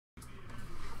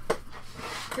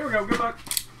Here we go. Good luck.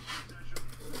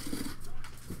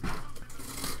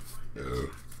 Oh.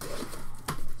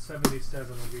 77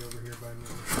 will be over here by me.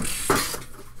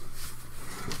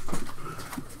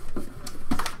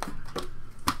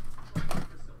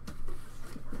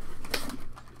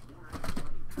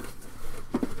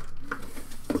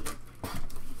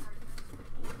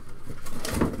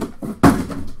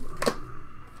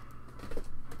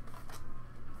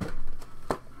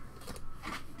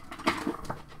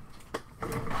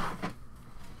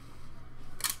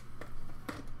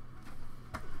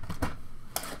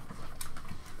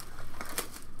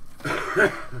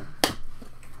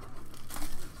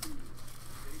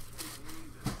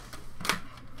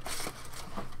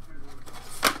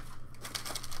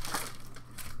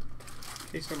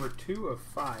 Case number 2 of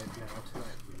 5 now tonight.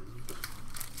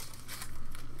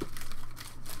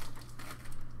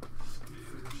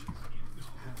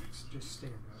 Just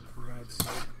stand up for God's sake.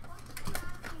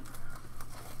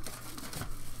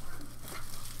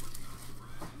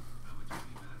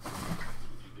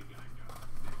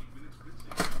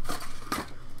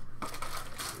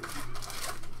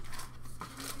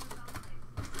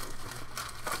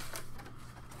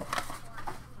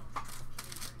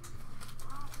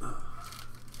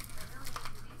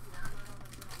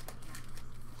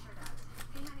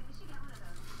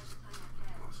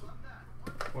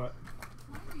 What?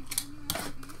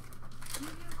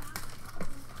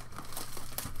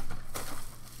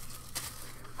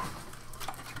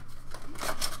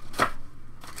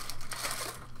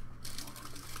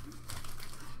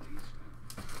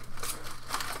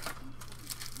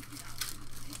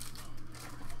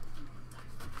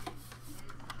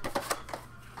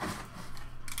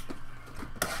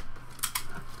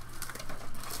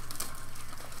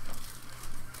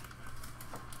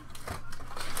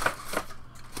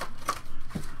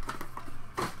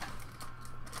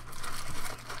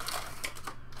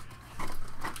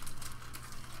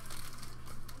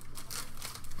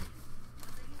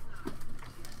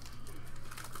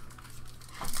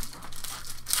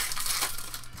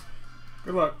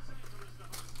 Good luck.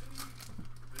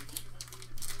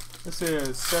 This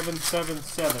is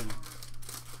 777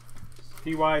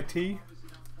 PYT.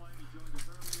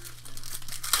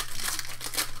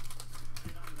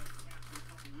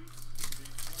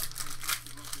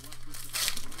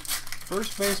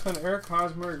 First baseman Eric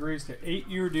Hosmer agrees to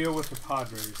 8-year deal with the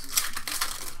Padres.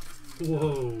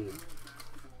 Whoa.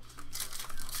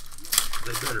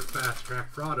 They better fast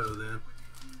track Prado then.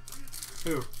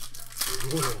 Who?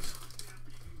 The Royals.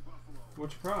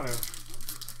 Which Prado?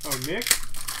 Oh, Nick?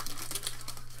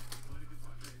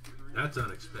 That's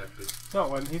unexpected. No,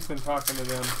 when he's been talking to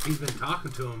them. He's been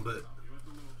talking to him, but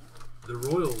the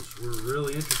Royals were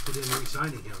really interested in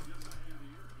re-signing him.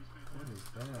 What is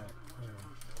that? Oh.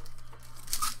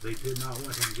 They did not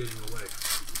want him getting away.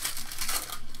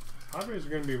 Padres are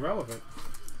going to be relevant.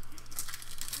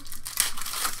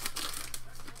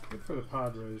 Good for the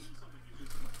Padres.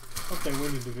 Hope they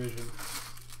win the division.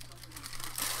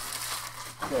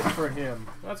 Good for him.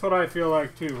 That's what I feel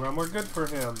like too, Rumler. Good for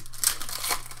him.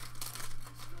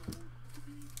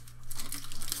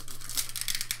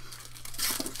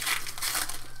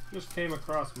 Just came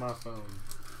across my phone.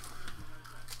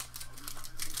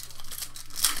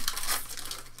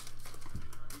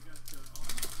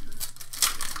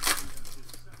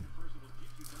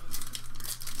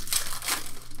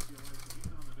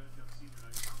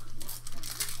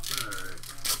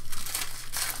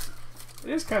 It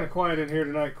is kind of quiet in here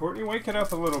tonight, Courtney. Wake it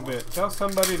up a little bit. Tell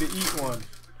somebody to eat one.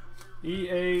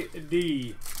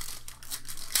 EAD.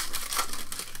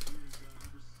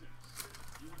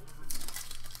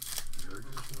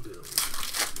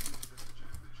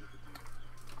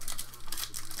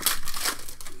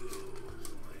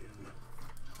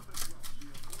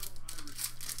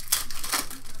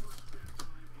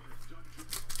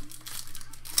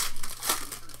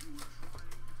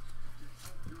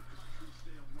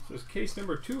 This is case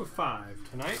number 2 of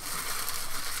 5 tonight.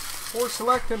 4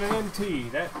 select and an NT.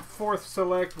 That 4th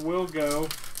select will go.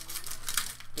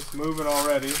 It's moving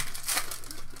already.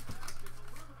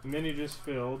 The mini just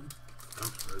filled. I'm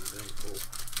surprised it ain't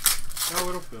full. No,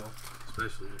 it'll fill.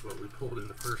 Especially with what we pulled in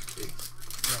the first case.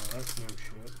 No, that's no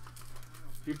shit.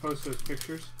 You post those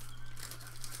pictures?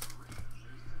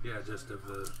 Yeah, just of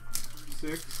the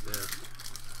 6? Yeah.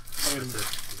 That's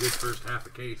a good first half a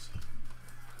case.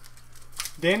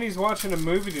 Danny's watching a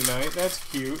movie tonight. That's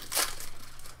cute.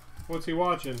 What's he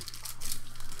watching?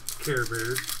 Care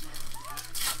Bears.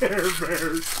 Care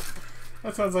Bears.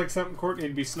 That sounds like something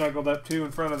Courtney'd be snuggled up to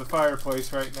in front of the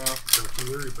fireplace right now. Don't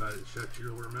you worry about it. Shut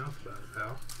your mouth about it,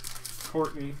 pal.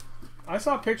 Courtney. I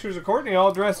saw pictures of Courtney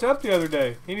all dressed up the other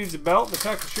day. He needs a belt and to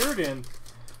tuck a shirt in.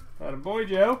 Attaboy,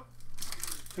 Joe.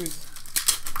 He's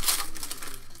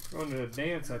going to a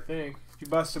dance, I think. Did you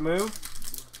bust a move?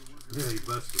 Yeah, he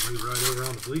busted a move right over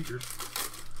on the bleachers.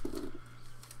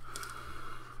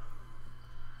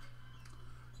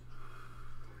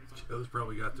 Joe's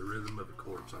probably got the rhythm of a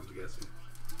corpse, I'm guessing.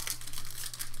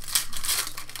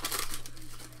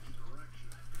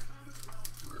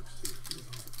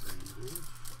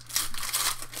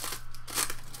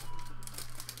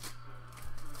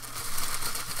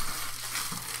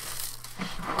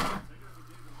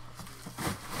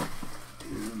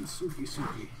 And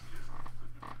Suki.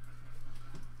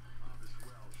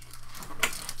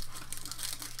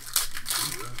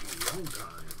 Long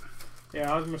time.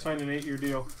 Yeah, I was going to sign an 8-year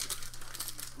deal.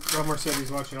 Rummer said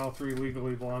he's watching all 3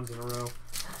 Legally Blondes in a row.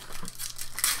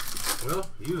 Well,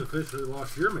 you officially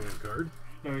lost your man card.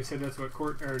 No, he said that's what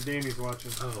Danny's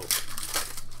watching. Oh.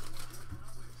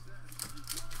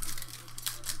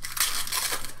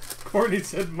 Courtney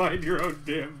said, mind your own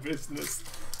damn business.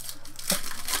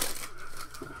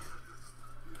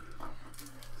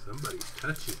 Somebody's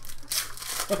touchy.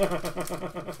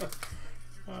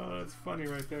 Oh, that's funny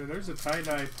right there. There's a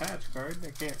tie-dye patch card. I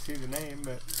can't see the name,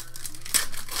 but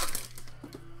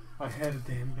I had a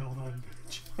damn belt on,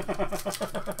 bitch.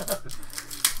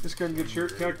 Just couldn't get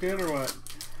shirt tucked in or what?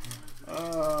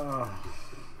 Oh,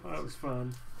 that was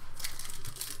fun.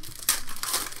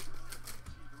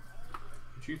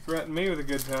 But you threatened me with a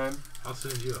good time. I'll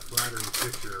send you a flattering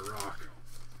picture of Rock.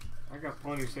 I got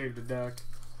plenty saved to deck.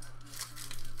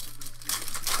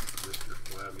 Mr.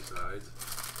 Flabby Sides.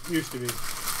 Used to be.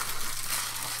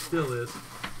 Still is.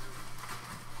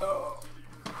 Oh.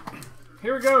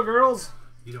 Here we go, girls.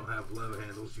 You don't have love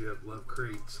handles, you have love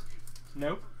crates.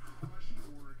 Nope.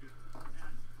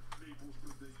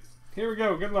 Here we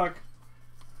go. Good luck.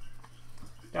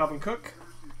 Dalvin Cook.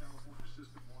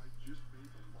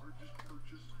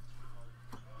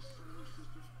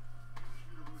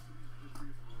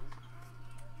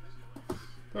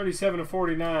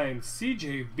 $37/49.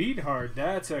 CJ Beathard.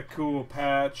 That's a cool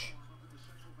patch.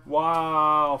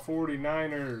 Wow.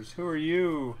 49ers. Who are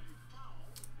you?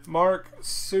 Mark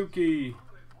Suki.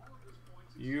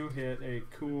 You hit a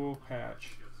cool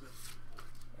patch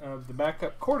of the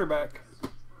backup quarterback.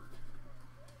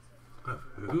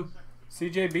 Who?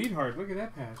 CJ Beathard. Look at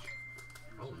that patch.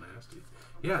 Oh, nasty.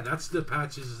 Yeah, that's the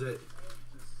patches that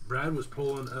Brad was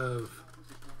pulling of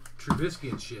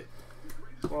Trubisky and shit.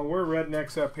 Well, we're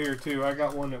rednecks up here, too. I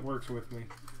got one that works with me.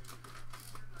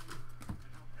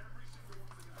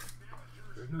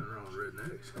 There's nothing wrong with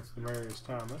rednecks. That's Demarius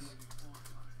Thomas.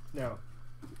 No.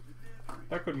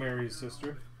 That could marry his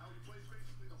sister.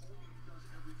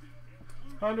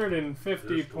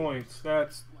 150 points.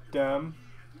 That's dumb.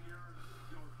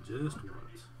 Just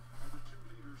once.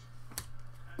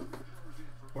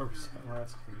 Where was that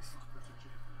last case?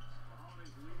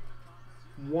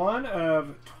 1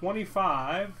 of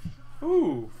 25.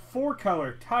 Ooh,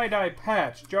 4-color tie-dye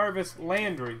patch. Jarvis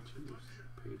Landry.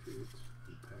 Patriots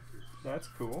and Packers. That's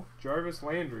cool. Jarvis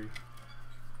Landry.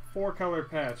 4-color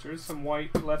patch. There's some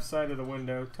white left side of the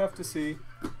window. Tough to see.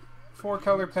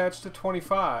 4-color patch to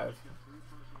 25.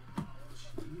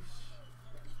 Chiefs.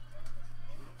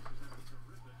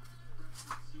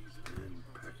 And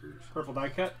Packers. Purple die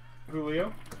cut.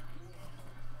 Julio.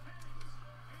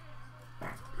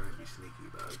 Trying to be sneaky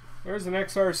about it. There's an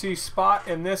XRC spot.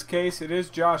 In this case, it is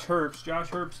Josh Herbst.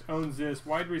 Josh Herbst owns this.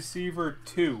 Wide receiver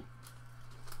 2.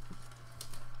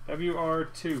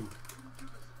 WR2.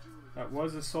 That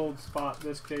was a sold spot,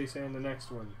 this case and the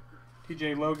next one.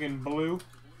 TJ Logan blue.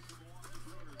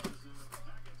 They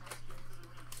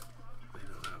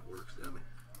know how it works, dummy.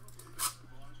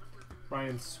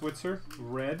 Ryan Switzer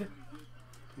red.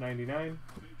 99.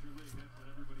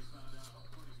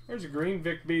 There's a green,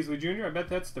 Vic Beasley Jr. I bet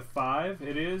that's the 5.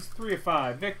 It is 3 of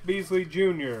 5. Vic Beasley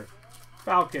Jr.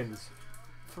 Falcons.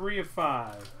 3 of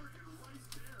 5.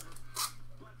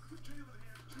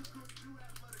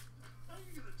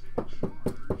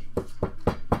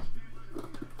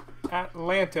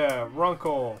 Atlanta,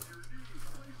 Runkle.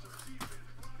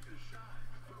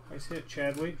 Nice hit,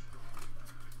 Chadley.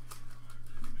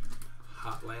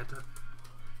 Hotlanta.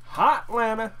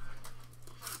 Hotlanta.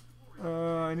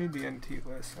 I need the NT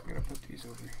list. I'm going to put these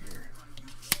over here.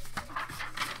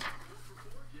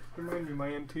 Remind me, my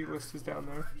NT list is down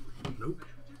there. Nope.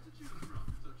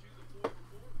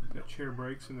 That chair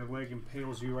breaks and the leg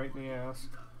impales you right in the ass.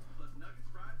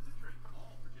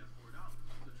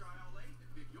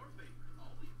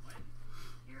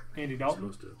 Andy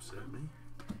Dalton. Supposed to upset me.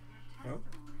 Nope.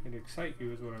 And excite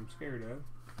you is what I'm scared of.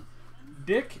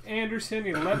 Dick Anderson,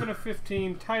 11 of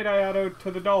 15, tie-dye auto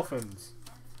to the Dolphins.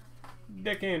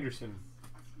 Dick Anderson.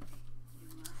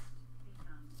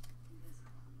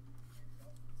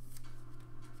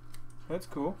 That's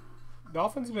cool.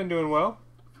 Dolphins have been doing well.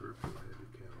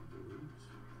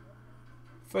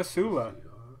 Fasula.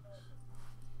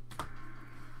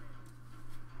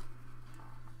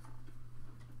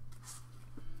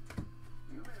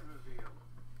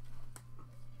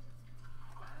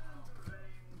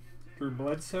 Drew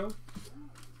Bledsoe.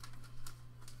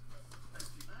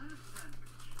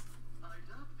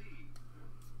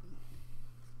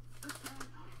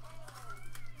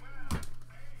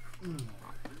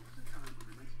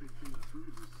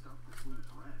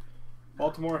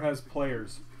 Baltimore has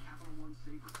players.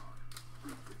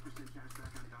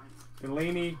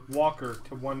 Delaney Walker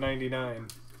to 199.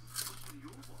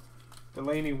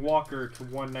 Delaney Walker to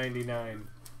 199.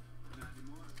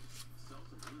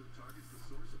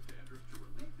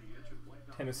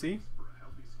 Tennessee.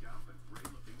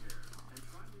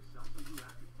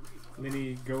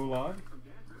 Lenny Golod.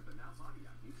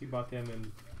 He bought them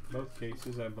in both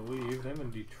cases, I believe. Them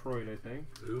in Detroit, I think.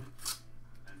 Who?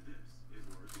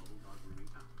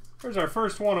 Here's our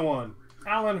first 101.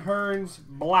 Alan Hearns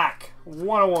Black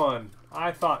 101.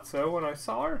 I thought so when I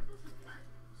saw her.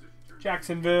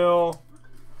 Jacksonville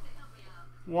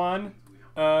 1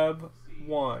 of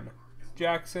 1.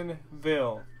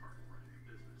 Jacksonville.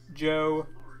 Joe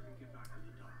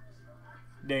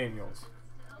Daniels.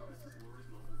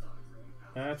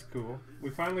 That's cool. We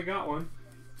finally got one.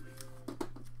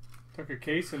 Took a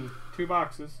case and 2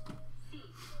 boxes.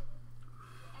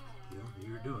 Yeah,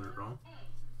 you were doing it wrong.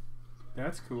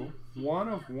 That's cool. 1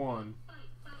 of 1.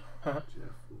 Jeff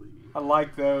Lee. I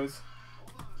like those.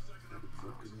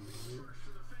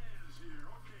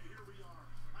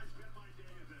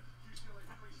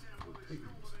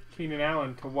 Keenan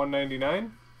Allen to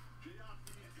 199.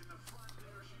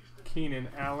 Keenan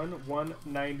Allen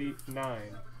 199.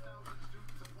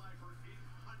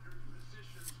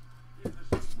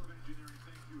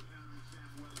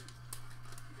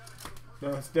 No,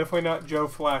 it's definitely not Joe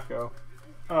Flacco.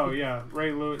 Oh yeah,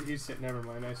 Ray Lewis. He's sitting. Never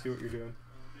mind. I see what you're doing.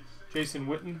 Jason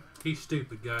Witten. He's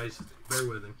stupid, guys. Bear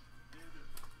with him.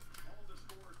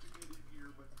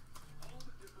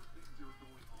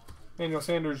 Emmanuel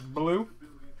Sanders blue.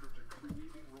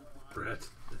 Brett.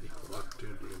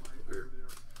 Opportunity.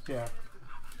 Yeah.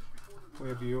 We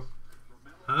have you.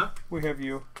 Huh? We have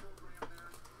you.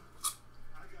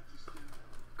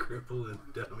 Cripple and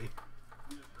dummy.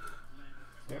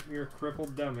 Yep, you're a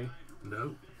crippled dummy.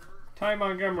 Nope. Ty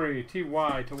Montgomery,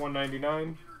 TY to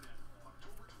 199.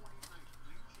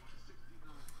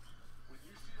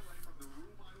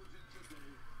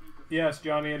 Yes,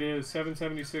 Johnny, it is.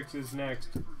 776 is next.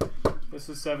 This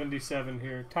is 77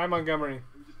 here. Ty Montgomery.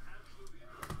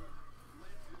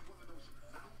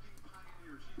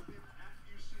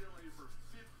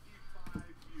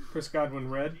 Chris Godwin,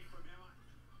 red.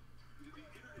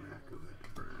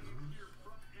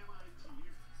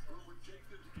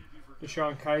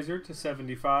 Deshaun Kaiser to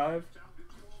 75.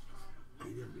 He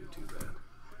didn't do too bad.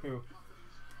 Who?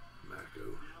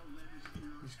 Mako.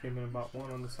 Just came in about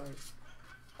 1 on the site.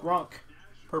 Gronk,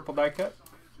 purple die cut.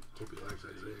 Hope he likes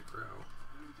Isaiah Crow.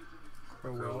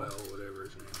 Crowell, whatever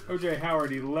his name is. OJ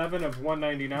Howard, 11 of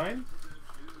 199.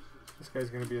 This guy's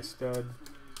going to be a stud.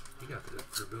 He got that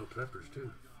for Bill Peppers,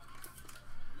 too.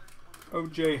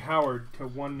 OJ Howard to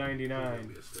He's 199. gonna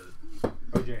be a stud.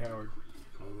 OJ Howard.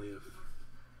 Only if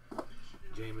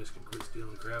Jameis can quit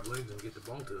stealing crab legs and get the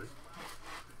ball to him.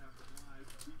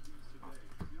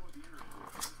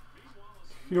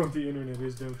 You know what the internet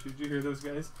is, don't you? Did you hear those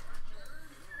guys?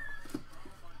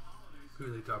 Who are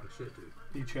they talking shit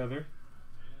to? Each other.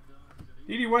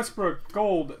 D.D. Westbrook,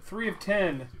 gold, 3 of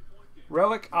 10.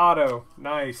 Relic auto.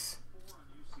 Nice.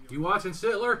 You watching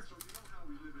Sittler?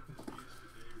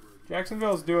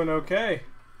 Jacksonville's doing okay.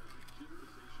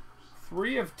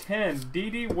 3 of 10.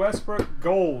 D.D. Westbrook,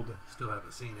 gold. Still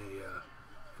haven't seen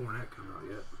a Fournette come out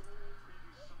yet.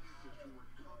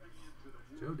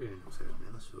 Joe Daniels had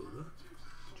Minnesota.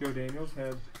 Joe Daniels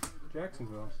had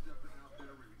Jacksonville.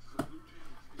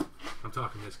 I'm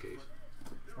talking this case.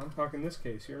 I'm talking this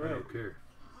case. You're I right. don't care.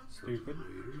 Stupid.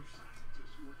 Raiders.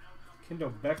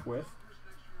 Kendall Beckwith.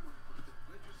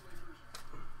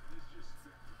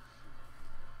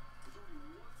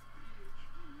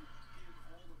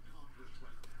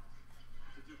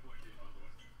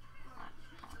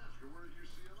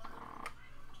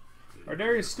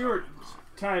 Ardarius Stewart,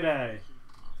 tie-dye.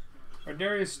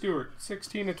 Ardarius Stewart,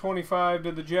 16 of 25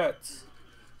 to the Jets.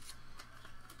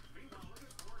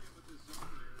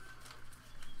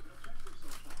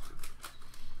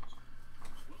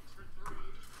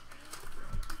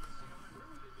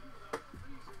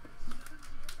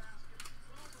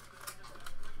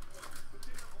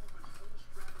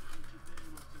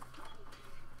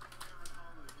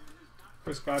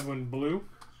 Chris Godwin blue.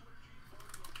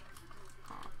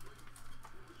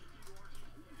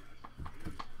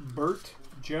 Burt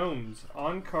Jones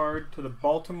on card to the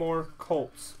Baltimore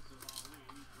Colts.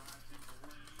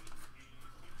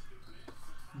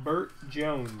 Burt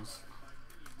Jones.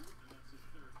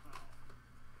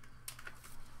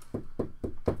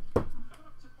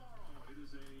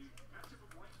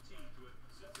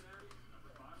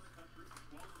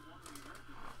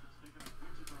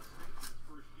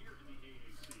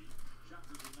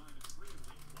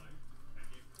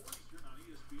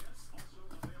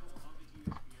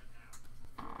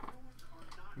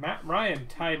 Matt Ryan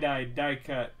tie-dye die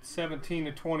cut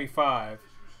 17/25.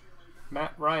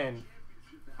 Matt Ryan.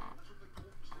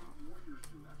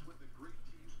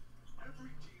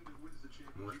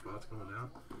 More spots going out.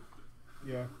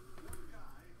 Yeah.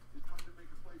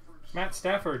 Matt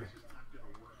Stafford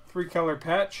 3-color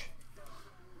patch.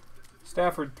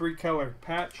 Stafford 3-color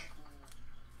patch.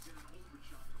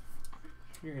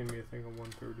 You're handing me a thing of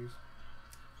 130s,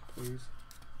 please.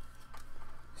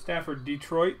 Stafford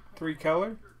Detroit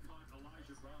 3-color.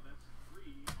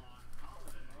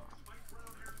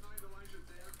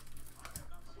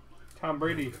 Tom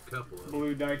Brady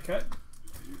blue die cut.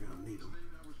 You're gonna need them.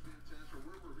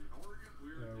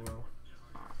 Yeah, I will.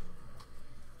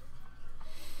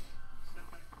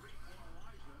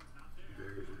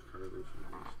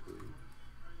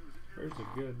 Bears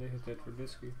are good. They hit that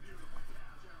Trubisky.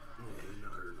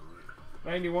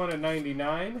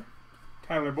 91/99.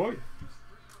 Tyler Boyd.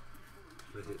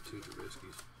 They hit 2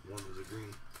 Trubiskys. One was a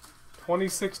green.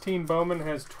 2016 Bowman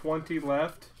has 20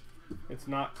 left. It's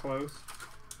not close.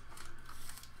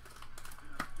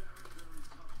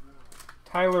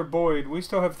 Tyler Boyd. We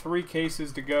still have 3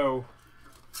 cases to go.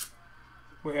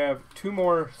 We have 2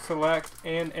 more select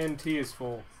and NT is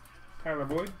full. Tyler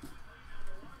Boyd.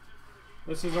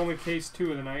 This is only case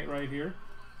 2 of the night right here.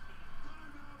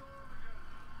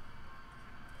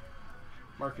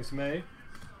 Marcus May.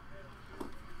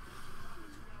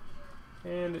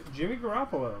 And Jimmy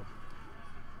Garoppolo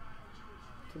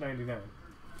 /99.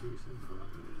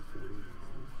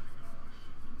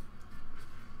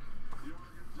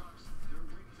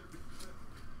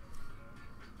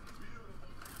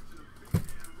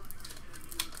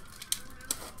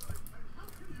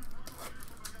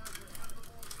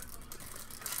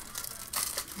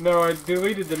 No, I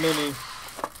deleted the mini.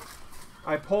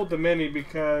 I pulled the mini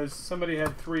because somebody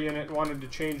had 3 in it and wanted to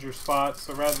change their spots,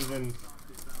 so rather than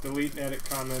delete and edit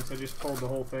comments, I just pulled the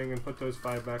whole thing and put those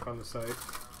 5 back on the site.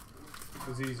 It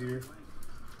was easier.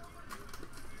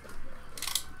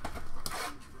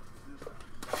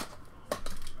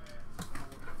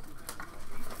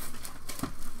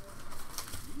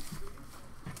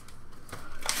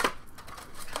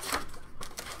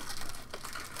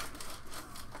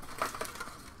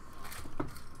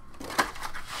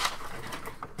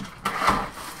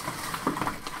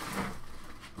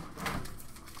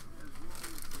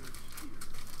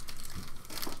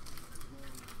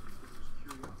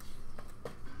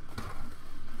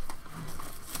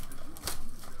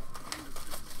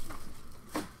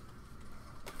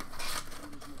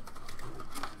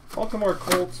 Baltimore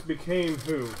Colts became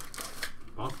who?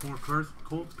 Baltimore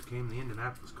Colts became the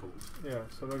Indianapolis Colts. Yeah,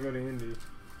 so they'll go to Indy.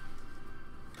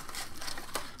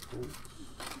 Colts.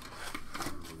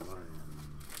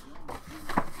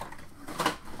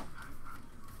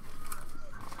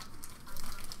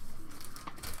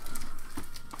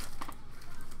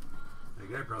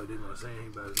 That guy probably didn't want to say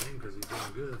anything about his name because he's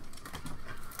doing good.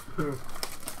 Who?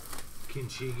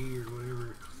 Kinshigi or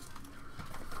whatever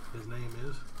his name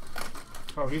is.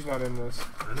 Oh, he's not in this.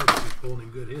 I know because he's pulling in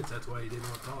good hits. That's why he didn't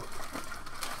want to talk.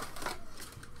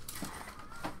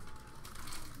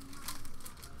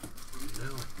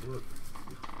 Now, look.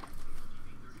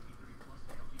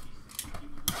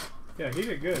 Yeah, he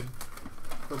did good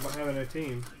for having a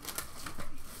team.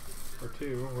 Or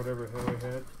 2, or whatever the hell he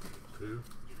had. 2.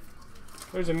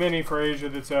 There's a mini for Asia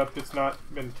that's up that's not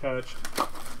been touched.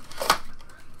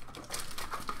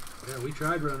 Yeah, we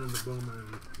tried running the Bowman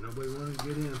and nobody wanted to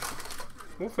get in.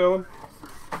 We'll fill him.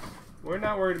 We're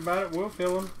not worried about it. We'll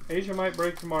fill him. Asia might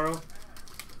break tomorrow.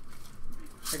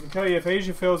 I can tell you if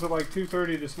Asia fills at like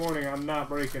 2:30 this morning, I'm not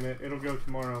breaking it. It'll go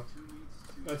tomorrow.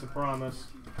 That's a promise.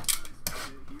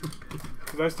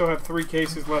 Because I still have 3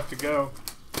 cases left to go.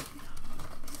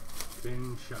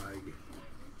 Ben Scheig.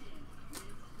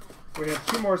 We have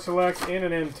 2 more select and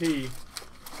an NT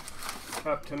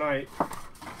up tonight.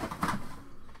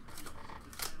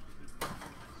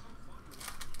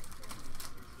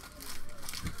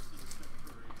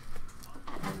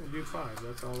 Do 5.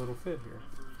 That's all it'll fit here.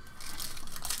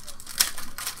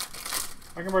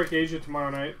 I can break Asia tomorrow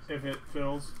night if it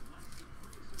fills.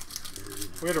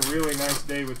 We had a really nice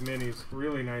day with minis.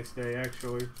 Really nice day,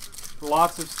 actually.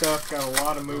 Lots of stuff. Got a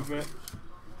lot of movement.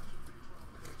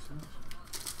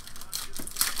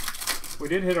 We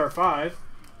did hit our 5,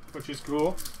 which is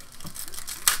cool. So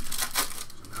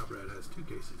now Brad has 2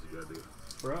 cases you gotta do.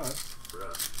 For us. For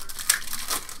us.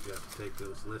 You have to take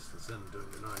those lists and send them to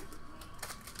him tonight.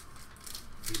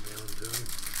 Email them to him.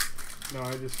 No,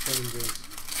 I just send him his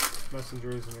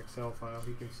Messenger as an Excel file.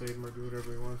 He can save them or do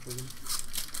whatever he wants with them.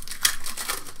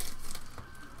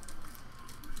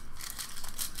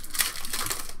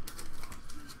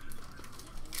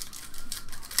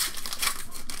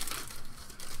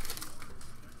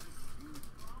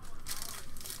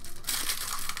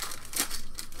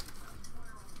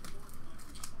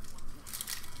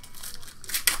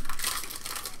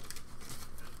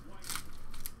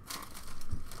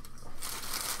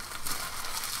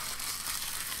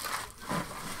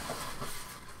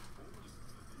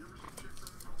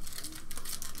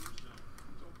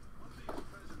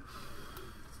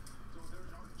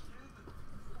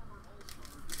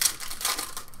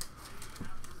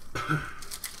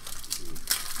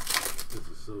 This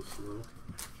is so slow.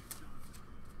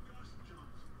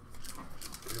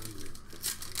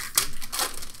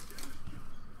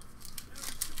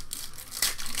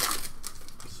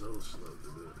 So slow to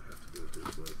do it. I have to do it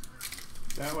this way.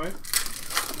 That way?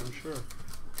 I'm sure.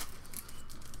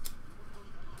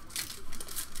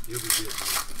 You'll be getting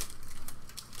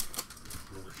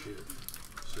more shit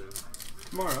soon.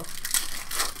 Tomorrow.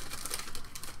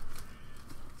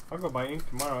 I'll go buy ink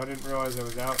tomorrow. I didn't realize I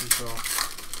was out until...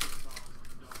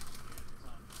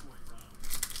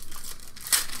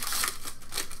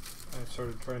 I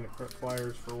started trying to print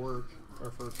flyers for work,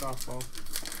 or for softball.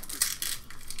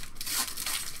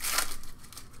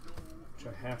 Which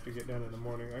I have to get done in the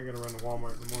morning. I gotta run to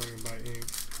Walmart in the morning and buy ink.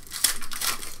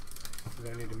 Because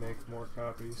I need to make more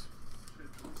copies.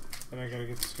 And I gotta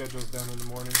get the schedules done in the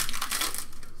morning.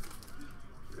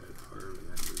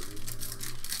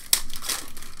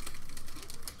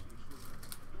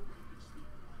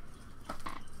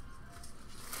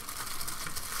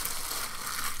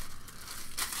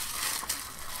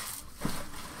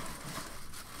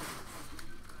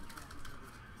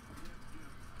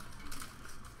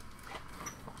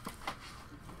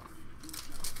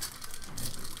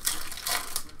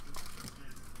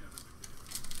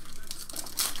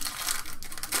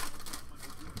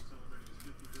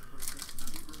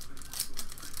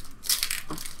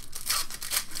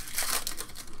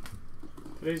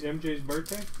 Today's MJ's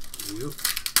birthday? Yep,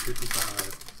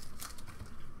 55.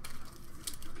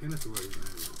 Kenneth was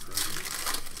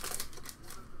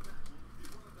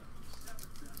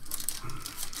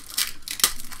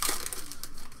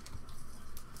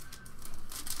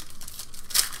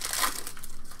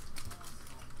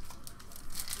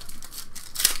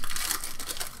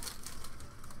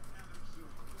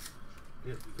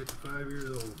Yep, 55 years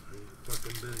old. He's a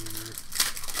fucking billionaire.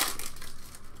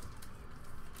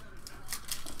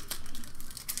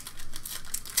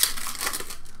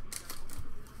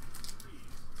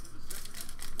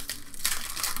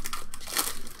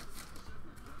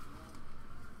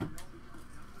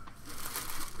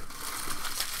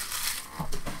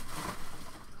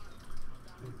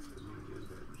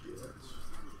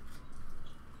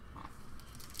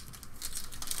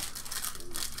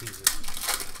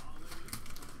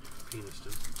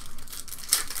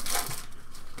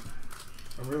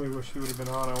 I really wish he would have been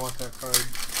on. I want that card.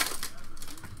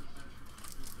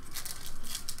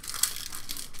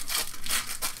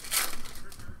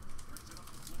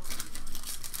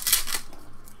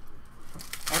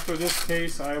 After this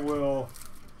case, I will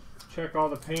check all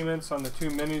the payments on the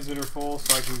 2 minis that are full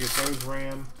so I can get those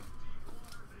ran.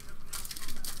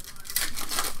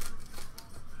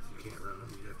 You can't run them,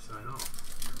 you have to sign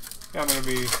off. Yeah, I'm going to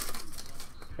be,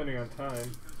 depending on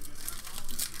time.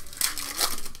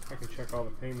 I can check all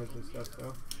the payments and stuff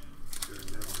though.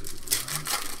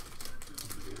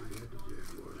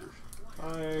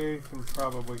 I can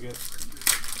probably get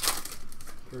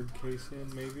 3rd case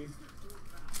in maybe.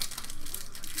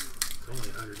 It's only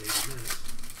 180 minutes.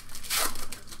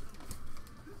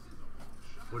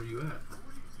 What are you at?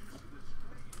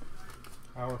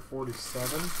 Hour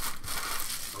 47.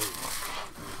 Oh.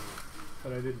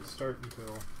 But I didn't start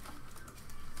until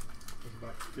it was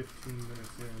about 15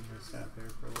 minutes in. I sat there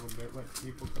for a little bit, let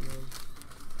people come in.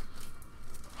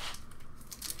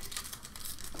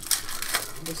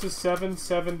 This is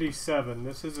 777.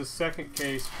 This is a 2nd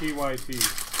case PYT.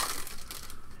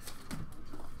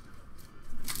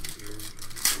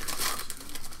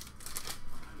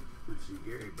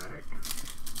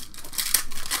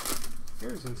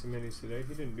 Bears in some minis today.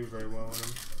 He didn't do very well in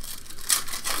them.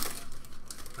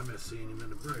 I miss seeing him in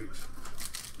the breaks.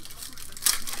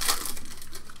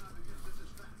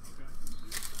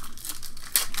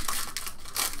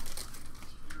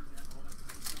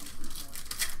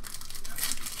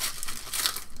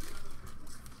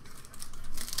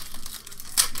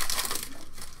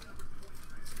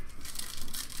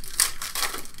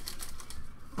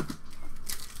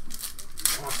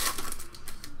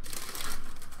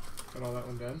 Got all that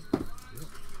one done? Yep.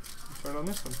 Let's start on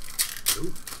this one.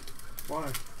 Nope. Why?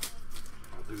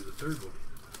 I'll do the third one.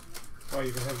 Well,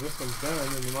 you can have this one done,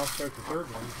 and then I'll start the third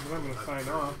one. Then I'm going to sign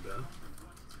off.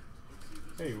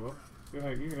 There you will.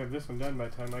 You can have this one done by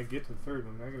the time I get to the third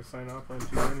one. I got to sign off on 2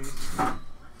 minis.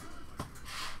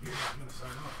 You're not going to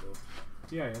sign off,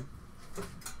 though. Yeah, I am.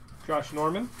 Josh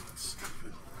Norman.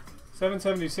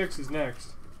 776 is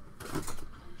next.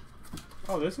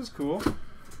 Oh, this is cool.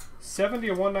 70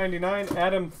 of 199,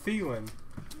 Adam Thielen.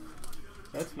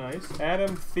 That's nice.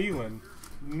 Adam Thielen,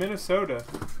 Minnesota.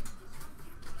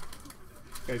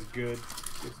 This guy's good.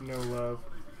 Gets no love.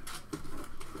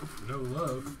 No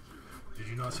love. Did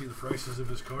you not see the prices of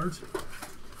his cards?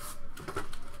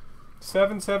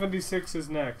 776 is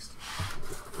next.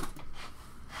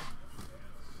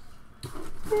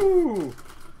 Ooh!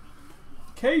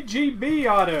 KGB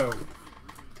auto.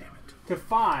 Damn it. To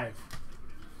 5.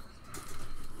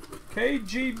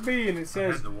 KGB, and it I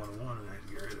says had the 101 and I had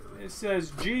to get rid of it. it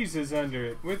says Jesus under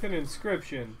it with an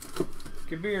inscription.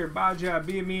 Kabir, Baja,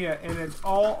 Biamia, and it's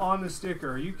all on the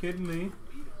sticker. Are you kidding me?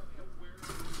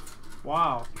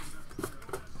 Wow.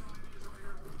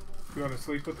 You want to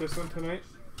sleep with this one tonight?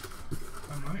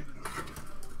 I might.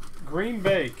 Green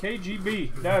Bay,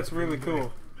 KGB. That's really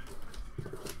cool.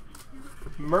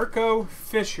 Mirko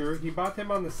Fisher. He bought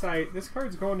them on the site. This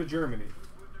card's going to Germany.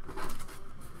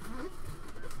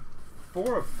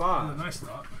 4 of 5. Nice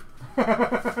thought.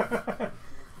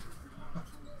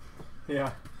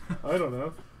 Yeah. I don't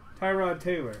know. Tyrod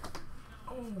Taylor.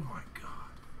 Oh my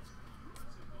god.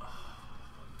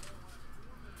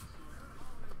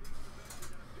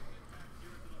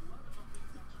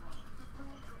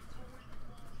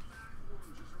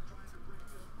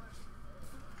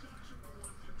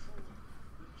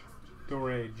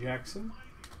 Doray Jackson.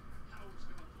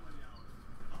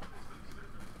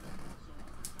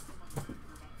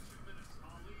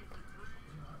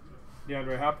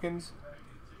 DeAndre Hopkins.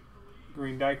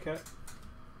 Green die cut.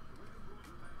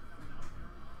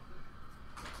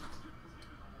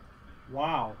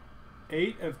 Wow.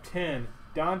 8 of 10.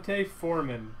 Dante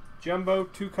Foreman. Jumbo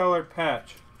 2-color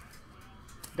patch.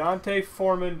 Dante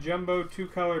Foreman Jumbo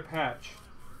 2-color patch.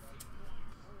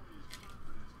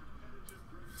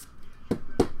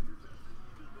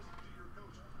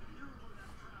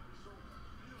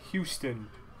 Houston.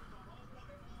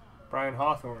 Brian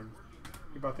Hawthorne.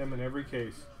 You bought them in every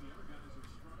case.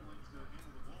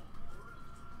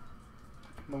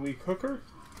 Malik Hooker.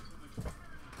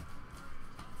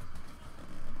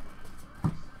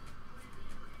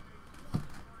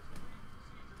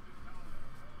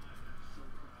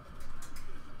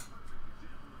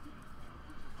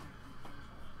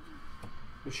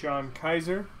 Deshaun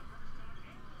Kaiser.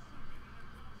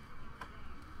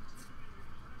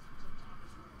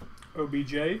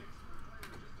 OBJ.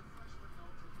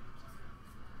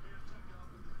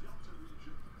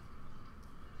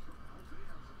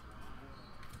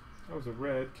 That was a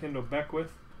red. Kendall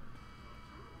Beckwith.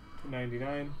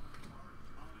 /99.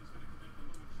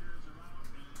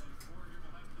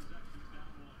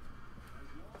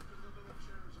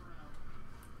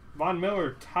 Von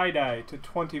Miller tie-dye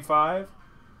 /25.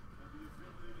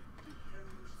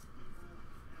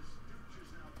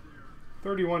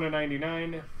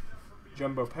 $31.99.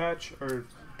 Jumbo patch, or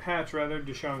patch rather,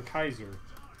 Deshaun Kaiser.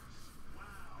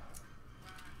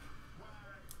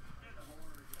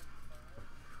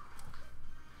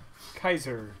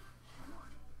 Kaiser.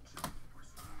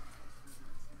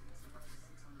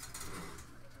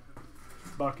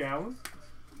 Buck Allen.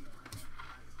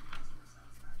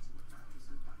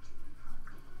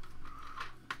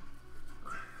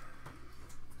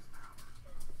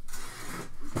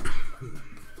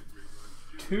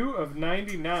 Two of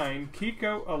 99,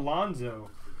 Kiko Alonso.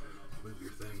 Move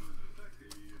your thing.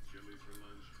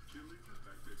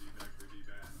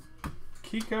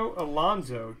 Kiko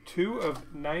Alonso, 2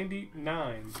 of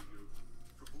 99.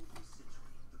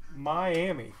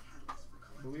 Miami.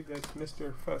 I believe that's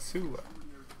Mr. Fasula.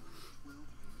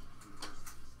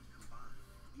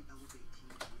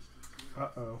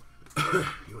 Uh-oh.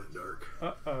 You went dark.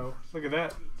 Uh-oh. Look at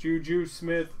that. Juju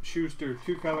Smith-Schuster,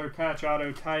 2-color patch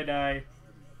auto tie-dye.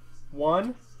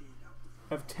 1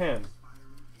 of 10.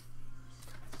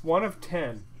 1 of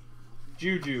 10.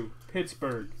 Juju,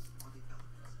 Pittsburgh.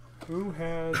 Who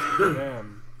has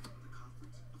them?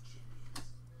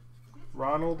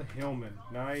 Ronald Hillman.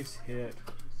 Nice hit.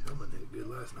 Hillman hit good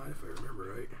last night, if I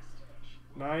remember right.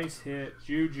 Nice hit.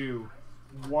 Juju.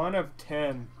 1 of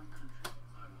 10.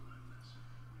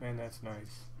 Man, that's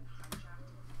nice.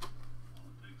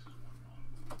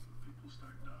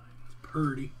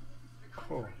 Purdy.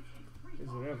 Oh, is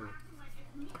it ever?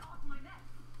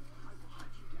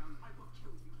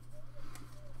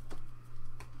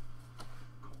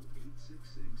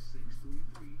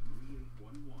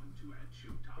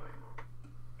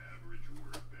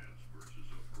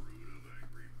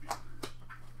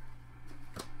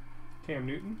 Cam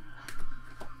Newton.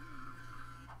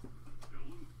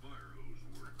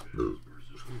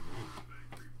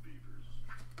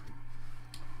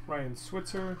 Ryan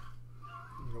Switzer.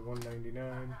 The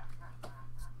 199.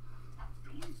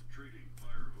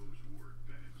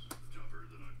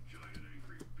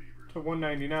 To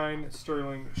 199,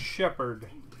 Sterling Shepard.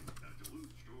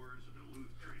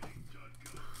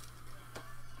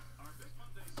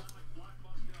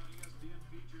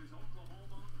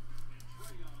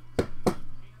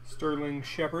 Sterling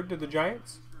Shepard to the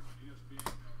Giants.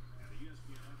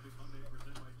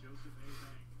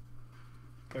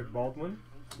 Doug Baldwin,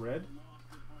 red.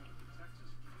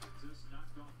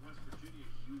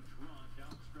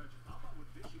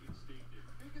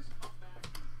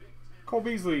 Cole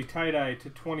Beasley, tie-dye to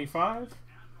 25.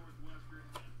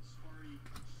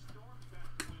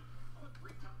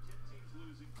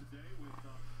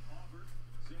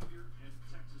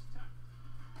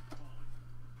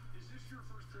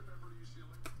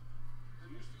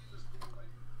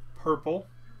 Purple,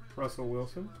 Russell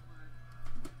Wilson.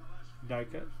 Die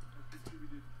cut.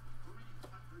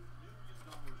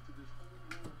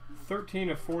 13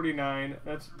 of 49.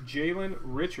 That's Jalen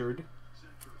Richard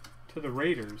to the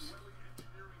Raiders.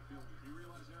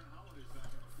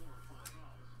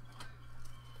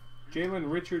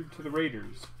 Jalen Richard to the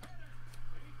Raiders.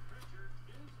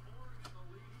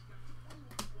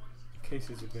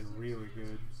 Cases have been really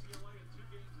good.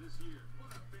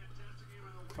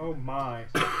 Oh my.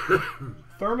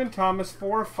 Thurman Thomas,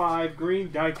 4 of 5,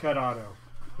 green die cut auto.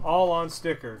 All on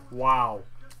sticker. Wow.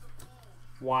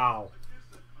 Wow.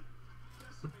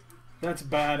 That's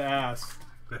badass.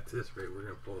 At this rate, we're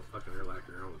going to pull a fucking air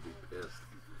lacquer and I'm going to be pissed.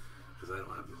 Because I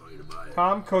don't have the money to buy it.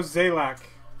 Tom Kozelak.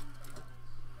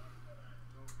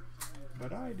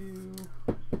 But I do.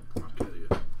 I'll tell you.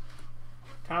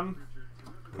 Tom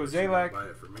Buy Kozelak,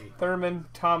 it for me. Thurman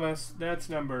Thomas. That's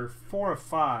number 4 of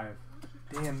 5.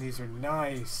 Damn, these are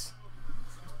nice.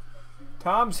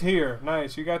 Tom's here.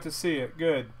 Nice. You got to see it.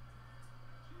 Good.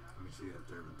 Let me see that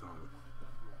Thurman Thomas.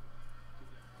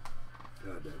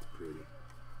 God, that's pretty.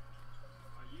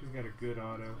 He's got a good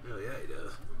auto. Oh, yeah, he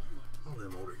does. All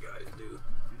them older guys do.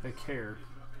 They care.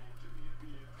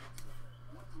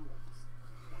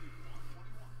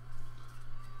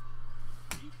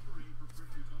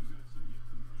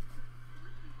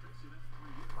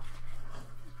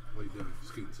 What are you doing?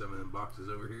 Scooting some of them boxes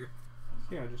over here?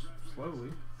 Yeah, just slowly.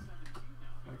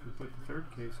 I can put the third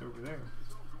case over there.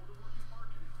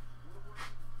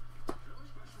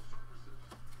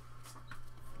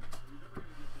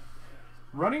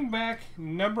 Running back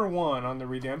number 1 on the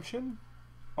redemption.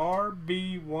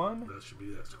 RB1. That should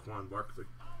be that's Saquon Barkley.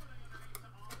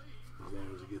 As long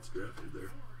as he gets drafted there.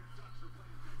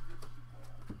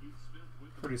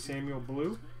 Curtis Samuel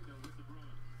blue.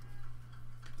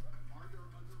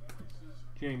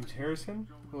 James Harrison,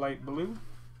 light blue.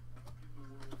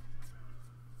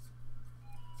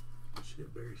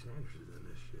 Shit, Barry Sanders is in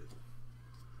this shit.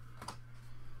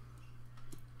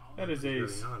 That is a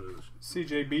Granados.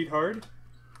 CJ Beathard.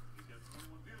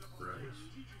 Rice.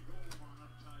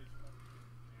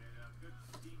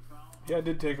 Yeah, it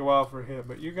did take a while for a hit,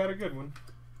 but you got a good one.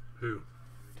 Who?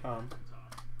 Tom.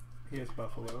 He has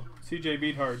Buffalo. CJ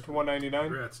Beathard to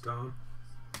 199. Congrats, Tom.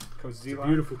 It's a Kozila.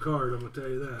 beautiful card, I'm going to tell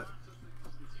you that.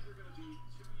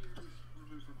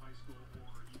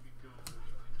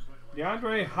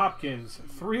 DeAndre Hopkins,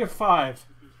 3 of 5.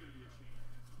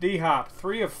 D-Hop,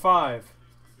 3 of 5.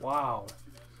 Wow.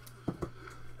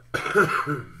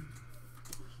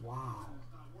 Wow.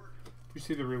 Did you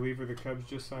see the reliever the Cubs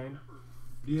just signed?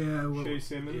 Yeah, well, Shea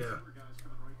Simmons? yeah.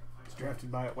 He's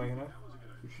drafted by Atlanta.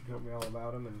 You should tell me all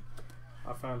about him. And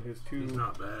I found his two. He's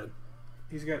not bad.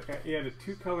 He had a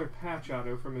 2-color patch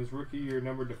auto from his rookie year,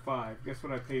 numbered to 5. Guess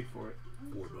what I paid for it?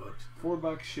 $4.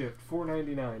 $4 shipped,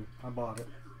 $4.99. I bought it.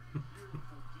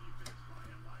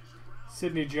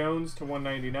 Sidney Jones to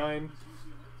 199.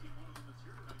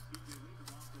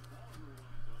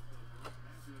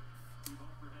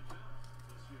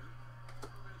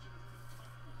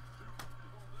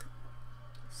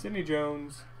 Sidney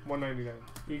Jones, 199.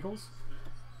 Eagles.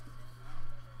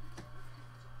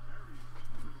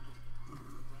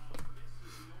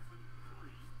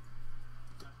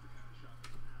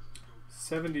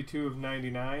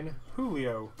 $72/99.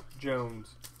 Julio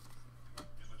Jones.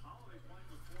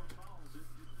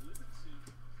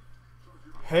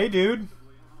 Hey, dude.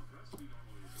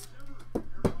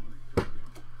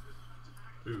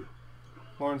 Ooh.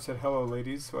 Lauren said hello,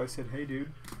 ladies, so I said hey,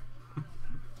 dude.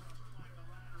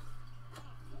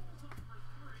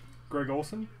 Greg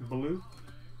Olson, blue.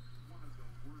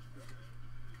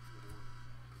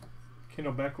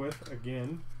 Kendall Beckwith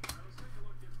again.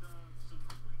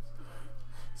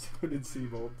 So did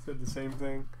Seabold. Said the same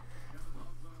thing.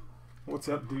 What's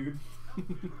up, dude?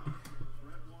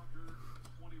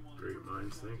 Great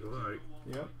minds think alike.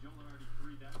 Yep.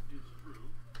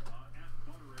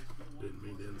 Didn't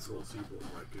mean to insult Seabold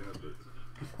like that, but...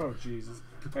 Oh, Jesus.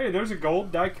 Hey, there's a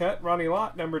gold die cut. Ronnie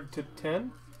Lott, numbered to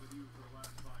 10.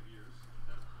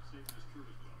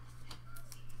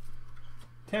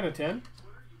 Ten of 10.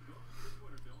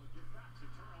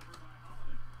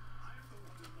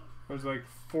 There's like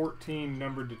 14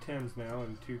 numbered to 10s now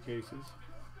in 2 cases.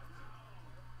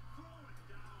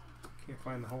 Can't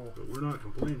find the hole. But we're not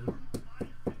complaining.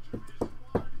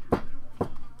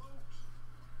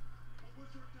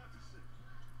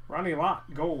 Ronnie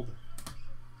Lott, gold.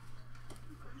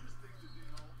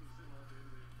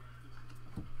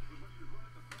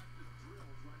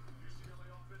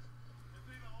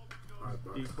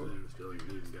 Still ain't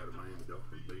even got a Miami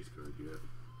Dolphins base card yet.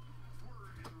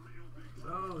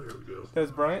 Oh, there we go.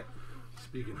 Des Bryant.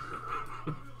 Speaking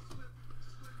of...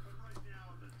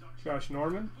 Josh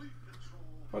Norman.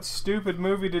 What stupid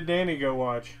movie did Danny go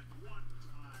watch?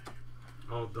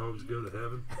 All dogs go to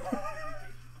heaven.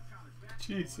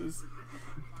 Jesus.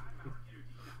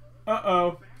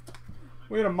 Uh-oh.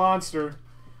 We had a monster.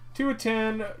 2 of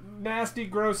 10. Nasty,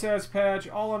 gross-ass patch.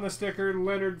 All on the sticker.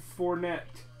 Leonard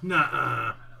Fournette.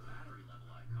 Nuh-uh.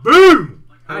 Boom!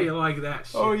 How you like that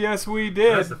shit? Oh, yes, we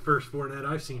did. That's the first Fournette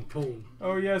I've seen pulled.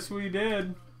 Oh, yes, we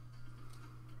did.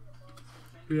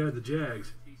 Who had the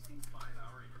Jags?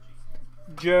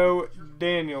 Joe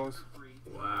Daniels.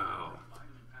 Wow.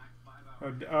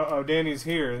 Oh, Danny's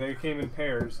here. They came in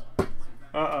pairs.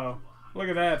 Uh-oh. Look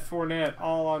at that. Fournette,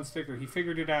 all on sticker. He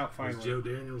figured it out finally. Is Joe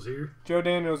Daniels here? Joe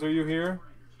Daniels, are you here?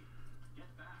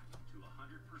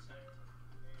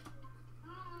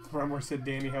 Rumor said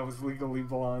Danny Hell was legally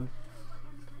blonde.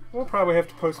 We'll probably have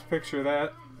to post a picture of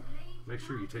that. Make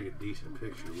sure you take a decent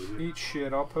picture with it. Eat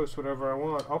shit. I'll post whatever I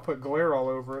want. I'll put glare all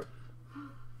over it.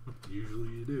 Usually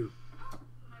you do.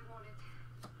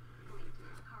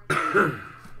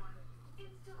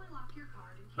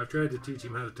 I've tried to teach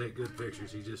him how to take good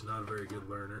pictures. He's just not a very good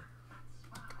learner.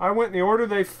 I went in the order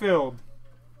they filled.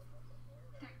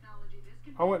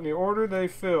 I went in the order they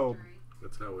filled.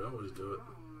 That's how we always do it.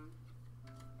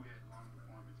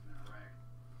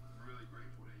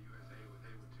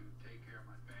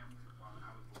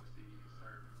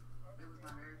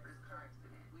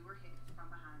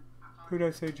 Who did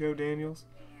I say? Joe Daniels?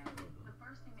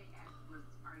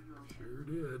 Sure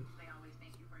did.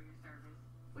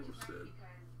 Well said.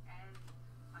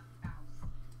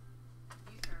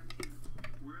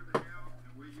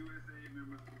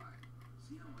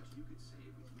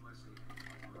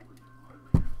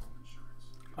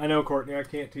 I know, Courtney. I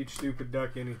can't teach stupid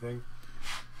duck anything.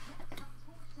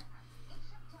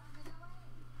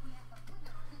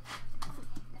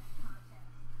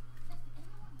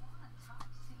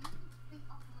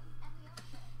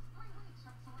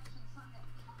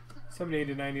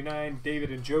 $78.99. David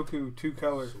Njoku,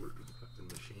 2-color.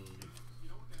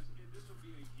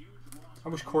 I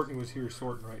wish Courtney was here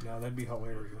sorting right now. That'd be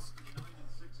hilarious.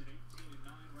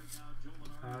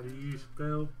 How do you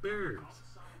spell bears?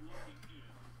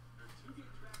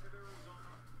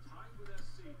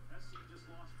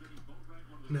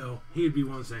 No, he'd be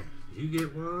one saying, you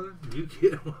get one, you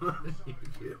get one, you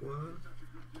get one.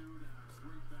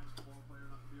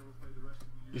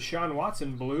 Deshaun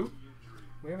Watson, blue.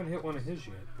 We haven't hit one of his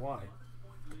yet. Why?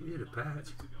 He hit a patch.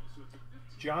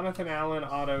 Jonathan Allen,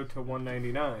 auto to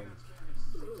 199.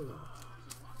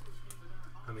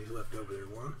 How many's left over there?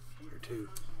 1 or 2?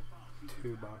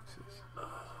 2 boxes.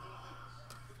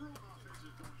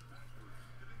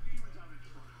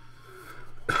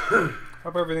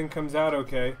 Hope everything comes out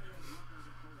okay.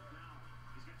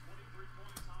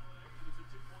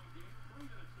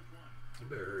 You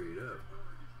better hurry it up.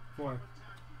 Why?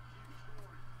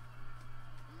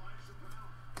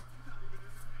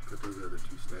 Put those other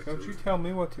 2 stacks Don't you tell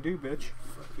me what to do, bitch.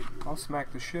 I'll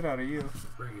smack the shit out of you.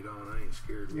 Bring it on. I ain't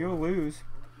scared. You'll lose.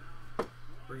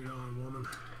 Bring it on, woman.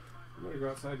 I'm gonna go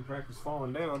outside and practice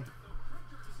falling down.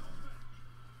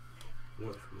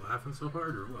 What, laughing so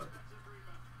hard or what?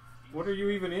 What are you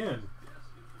even in?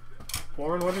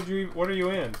 Lauren, what are you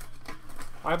in?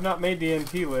 I've not made the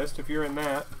NT list if you're in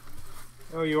that.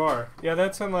 Oh, you are. Yeah,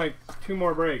 that's in like 2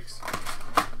 more breaks.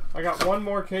 I got 1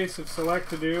 more case of Select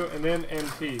to do and then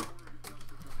NT.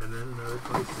 And then another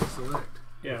place to Select.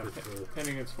 Yeah,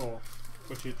 pending it's full,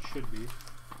 which it should be.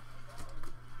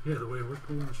 Yeah, the way we're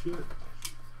pulling shit.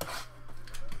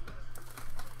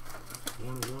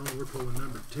 101, we're pulling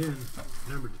number 10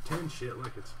 to 10 shit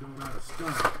like it's going out of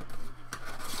stock.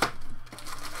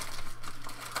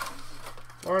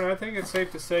 Lauren, I think it's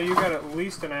safe to say you got at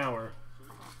least an hour.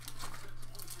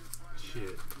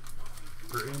 Shit.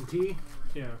 For NT?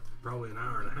 Yeah. Probably an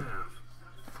hour and a half.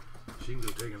 She can go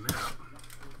take a nap.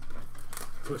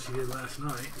 That's what she did last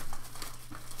night.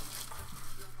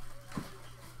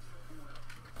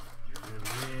 And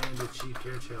man, did she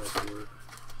catch hell for it.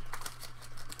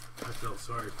 I felt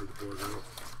sorry for the poor girl.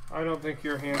 I don't think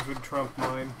your hands would trump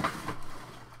mine.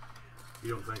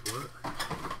 You don't think what?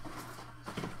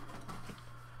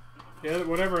 Yeah,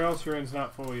 whatever else you're in's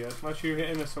not full yet. Unless you're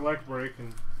in a Select break,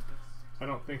 and I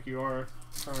don't think you are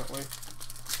currently.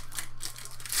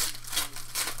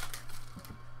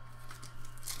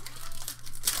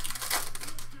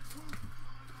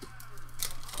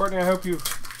 Courtney, I hope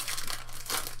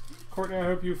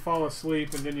you fall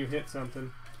asleep and then you hit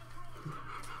something.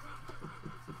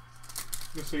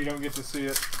 Just so you don't get to see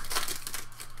it.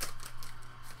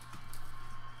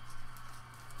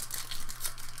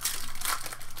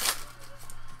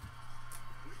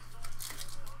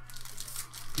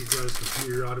 He's got his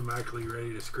computer automatically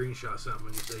ready to screenshot something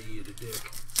when you say you hit a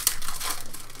dick.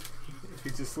 If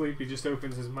he's asleep, he just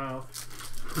opens his mouth.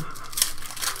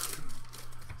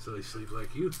 So he sleeps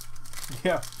like you?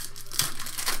 Yeah.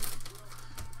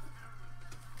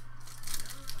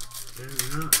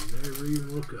 Never not, never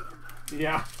even woke up.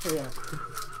 Yeah, yeah.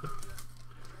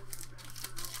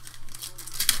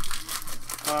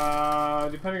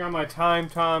 Depending on my time,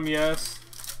 Tom, yes.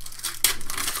 You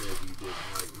said you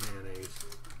didn't like mayonnaise.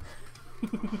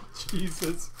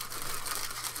 Jesus.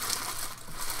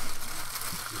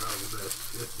 You're all the best.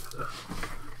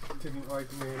 Didn't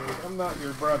like mayonnaise. I'm not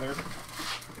your brother.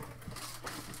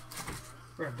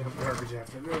 We're gonna dump garbage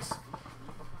after this.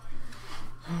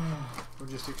 We'll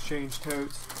just exchange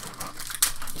totes.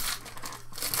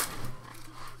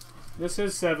 This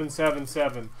is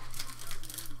 777.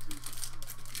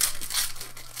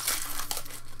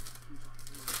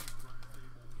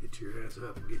 Get your ass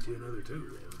up and get you another tote,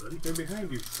 man, buddy. They're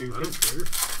behind you, I stupid. don't care.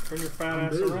 Turn your fat I'm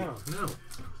ass busy. around. No.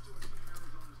 It's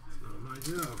not my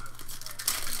job.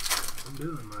 I'm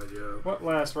doing my job. What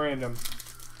last random?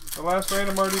 The last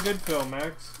random already did fill,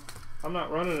 Max. I'm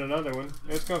not running another one.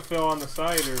 It's gonna fill on the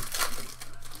side or...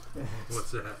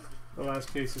 What's that? The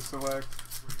last case of Select.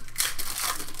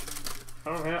 I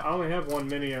only have 1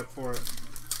 mini up for it.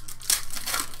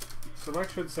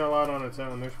 Select should sell out on its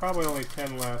own. There's probably only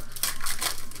 10 left.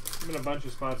 There's been a bunch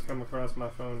of spots come across my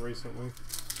phone recently.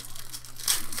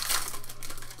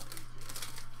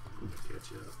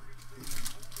 Catch up.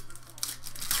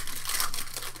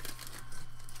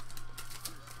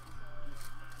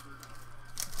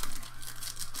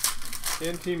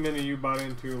 NT Mini you bought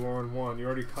into, Lauren 1. You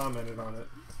already commented on it.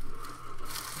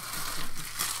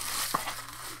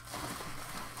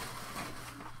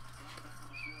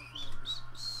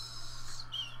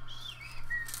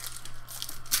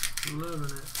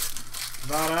 Loving it.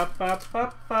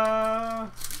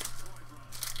 Ba-da-ba-ba-ba.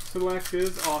 Select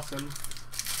is awesome.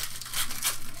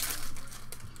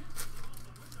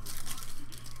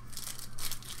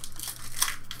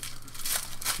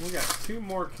 We got 2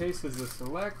 more cases of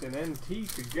Select and NT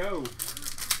to go.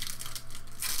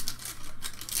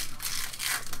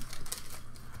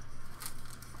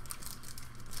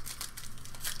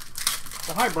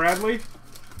 Well, hi, Bradley.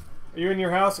 Are you in your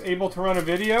house able to run a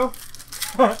video?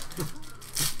 Or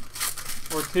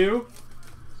 2?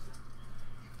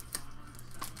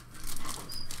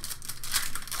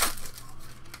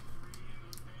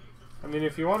 I mean,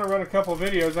 if you want to run a couple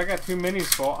videos, I got 2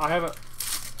 minis full. I have a...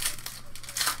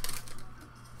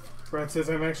 Brad says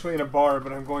I'm actually in a bar,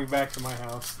 but I'm going back to my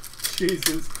house.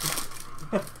 Jesus.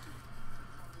 Are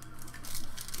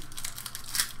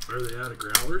they out of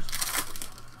growlers?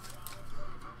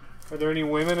 Are there any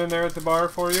women in there at the bar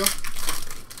for you?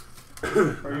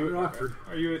 Are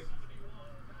you at...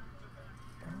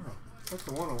 Oh, that's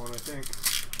the 101, I think.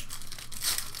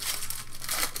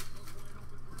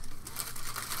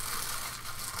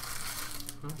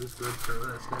 Well, just go ahead and start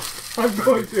last night.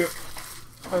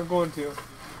 I'm going to.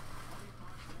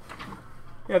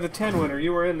 Yeah, the 10 winner.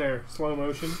 You were in there. Slow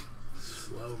motion.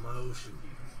 Slow motion.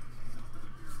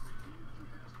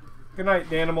 Good night,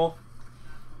 Danimal.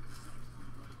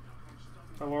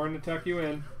 Tell Lauren to tuck you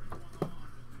in.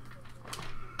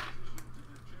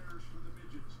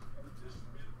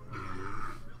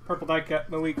 Purple die cut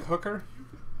Malik Hooker.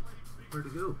 Where'd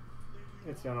it go?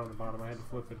 It's down on the bottom. I had to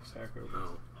flip it a stack over.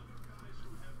 Oh.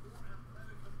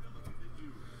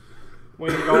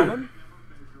 Wayne Gallman.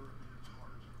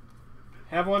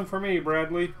 Have one for me,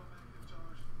 Bradley.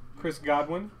 Chris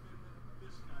Godwin.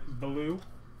 Blue.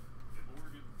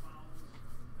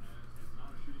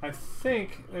 I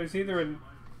think there's either an...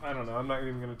 I don't know. I'm not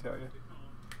even going to tell you.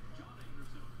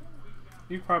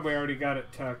 You probably already got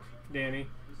it tucked, Danny.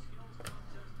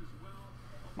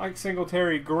 Mike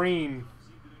Singletary, green.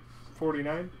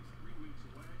 49.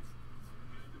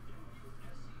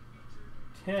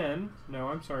 10. No,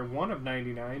 I'm sorry. 1 of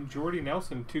 99. Jordy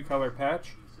Nelson, 2-color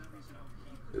patch.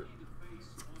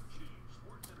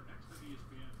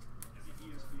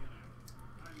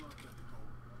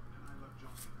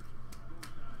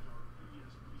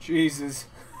 Jesus.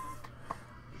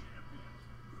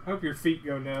 I hope your feet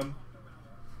go numb.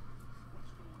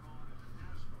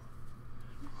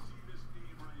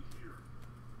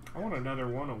 I want another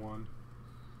 101.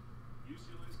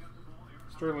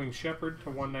 Sterling Shepard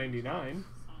to 199.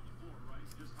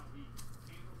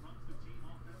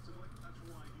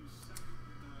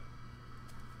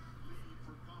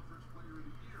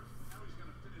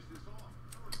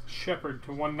 Shepard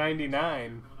to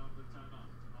 199.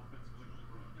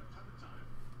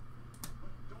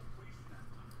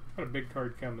 Got a big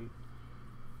card coming.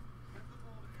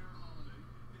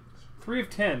 3 of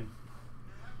 10.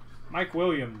 Mike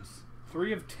Williams.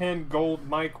 3 of 10 gold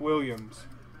Mike Williams.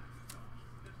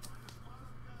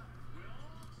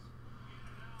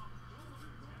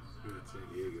 San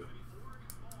Diego.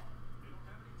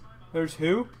 There's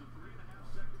who?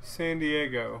 San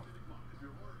Diego.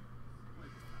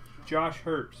 Josh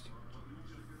Herbst.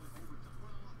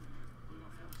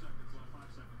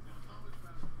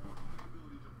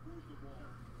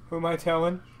 Who am I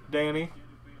telling? Danny.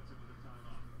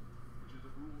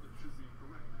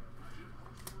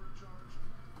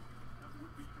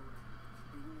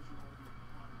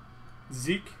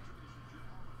 Zeke.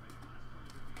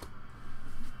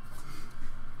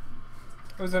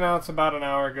 It was announced about an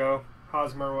hour ago.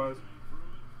 Hosmer was.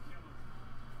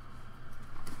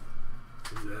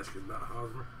 Who's asking about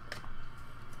Hosmer?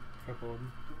 A couple of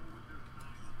them.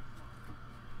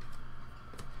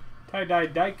 Tie-dye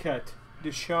die cut.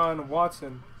 Deshaun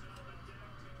Watson.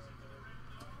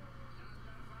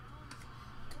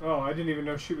 Oh, I didn't even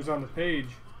know she was on the page.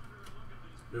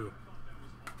 Who?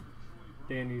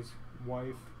 Danny's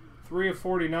wife. 3 of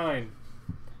 49.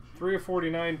 3 of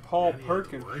 49, Paul Danny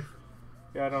Perkins. Wife?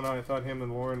 Yeah, I don't know. I thought him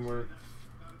and Lauren were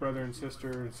brother and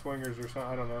sister and swingers or something.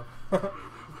 I don't know.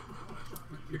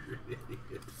 You're an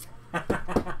idiot.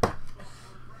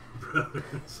 Brother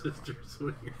and sister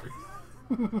swingers.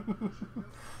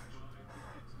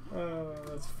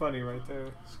 That's funny right there.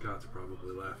 Scott's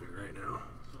probably laughing right now.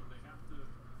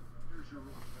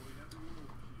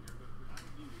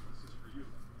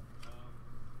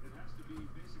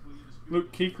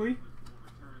 Luke Kuechly.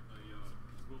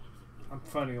 I'm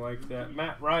funny like that.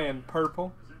 Matt Ryan,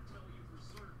 purple.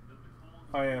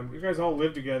 I am. You guys all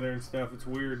live together and stuff. It's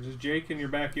weird. Is Jake in your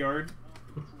backyard?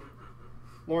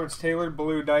 Lawrence Taylor,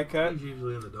 blue die cut. He's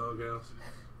usually in the doghouse.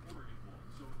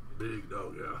 Big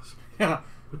doghouse. Yeah.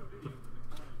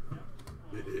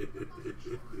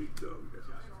 Big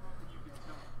doghouse.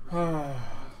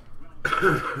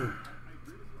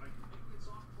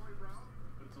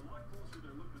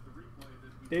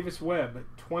 Davis Webb,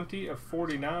 20 of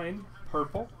 49,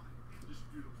 purple.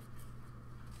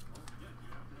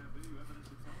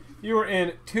 You were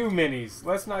in 2 minis.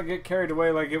 Let's not get carried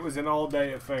away like it was an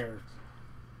all-day affair.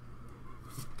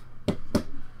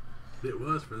 It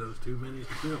was for those 2 minis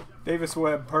to fill. Davis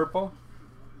Webb, purple.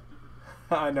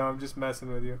 I know, I'm just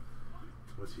messing with you.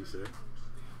 What's he say?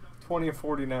 20 of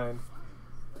 49.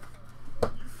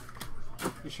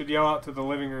 You should yell out to the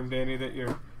living room, Danny, that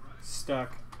you're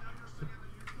stuck.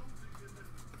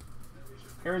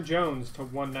 Aaron Jones to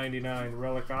 199,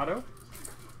 relic auto.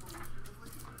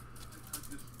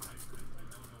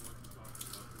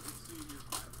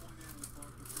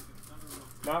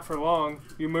 Not for long.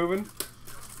 You moving?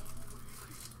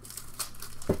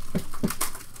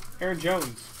 Aaron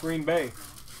Jones, Green Bay.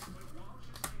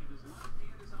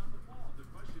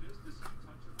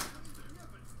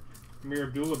 Amir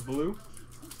Abdullah, blue.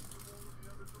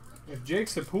 If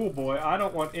Jake's a pool boy, I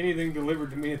don't want anything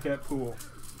delivered to me at that pool.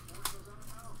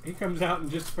 He comes out in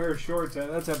just a pair of shorts.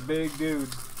 That's a big dude.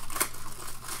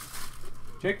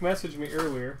 Jake messaged me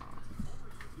earlier.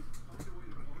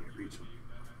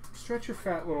 Stretch your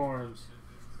fat little arms.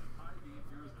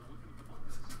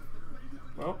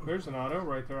 Well, there's an auto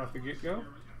right there off the get-go.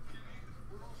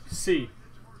 C.O.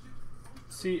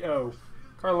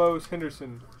 Carlos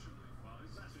Henderson.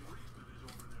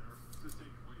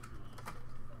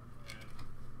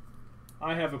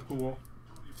 I have a pool.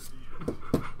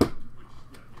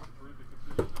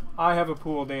 I have a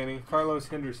pool, Danny. Carlos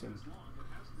Henderson.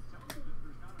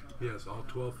 Yes, all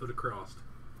 12 foot across.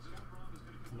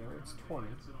 No, it's 20.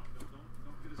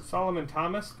 Solomon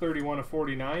Thomas,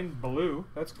 31/49, blue.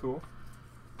 That's cool.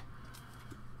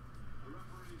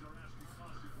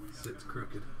 Sits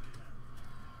crooked.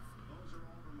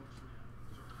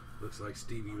 Looks like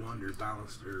Stevie Wonder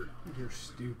balanced her. You're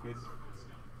stupid.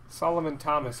 Solomon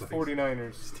Thomas, like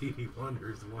 49ers. Stevie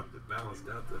Wonder is the one that balanced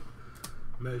out the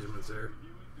measurements there.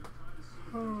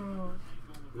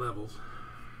 Levels.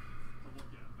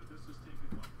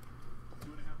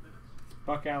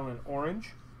 Buck Allen,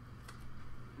 orange.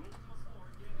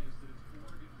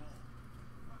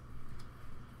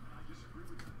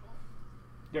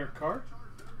 Derek Carr.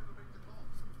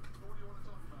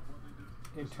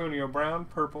 Antonio Brown,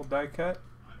 purple die cut.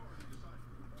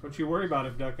 Don't you worry about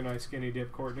if Duck and I skinny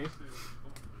dip, Courtney.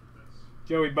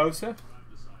 Joey Bosa.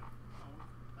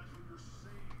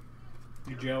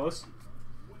 You jealous?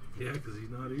 Yeah, because he's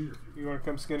not either. You want to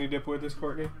come skinny dip with us,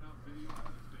 Courtney?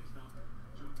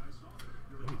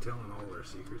 I'm telling all our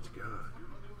secrets, God.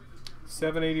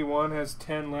 781 has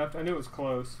 10 left. I knew it was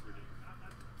close.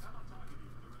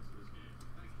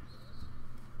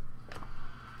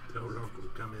 Tell her uncle to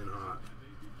come in hot.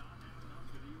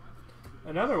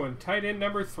 Another one, tight end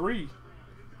number 3.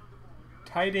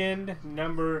 Tight end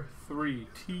number 3.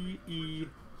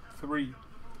 TE3.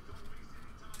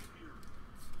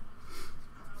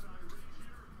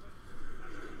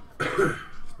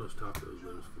 Supposed to top those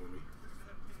lows for me.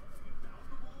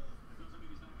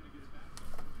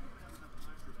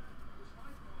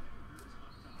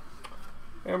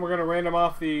 And we're going to random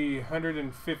off the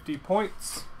 150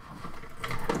 points.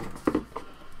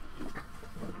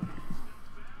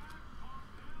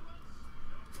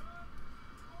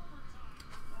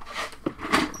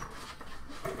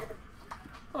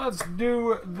 Let's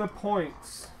do the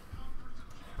points.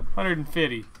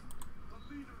 150.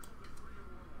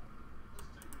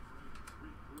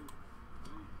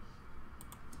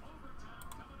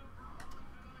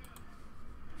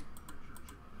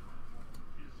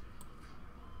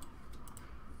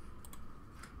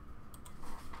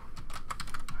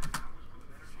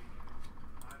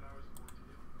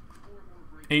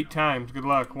 Eight times. Good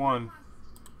luck. 1,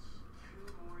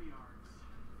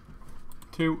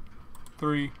 2,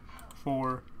 3,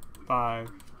 4,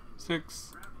 5,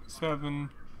 6, 7,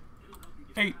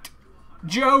 8.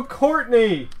 Joe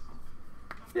Courtney!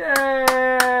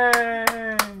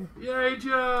 Yay! Yay,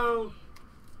 Joe!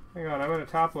 Hang on, I'm going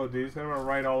to top load these. I'm going to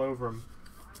write all over them.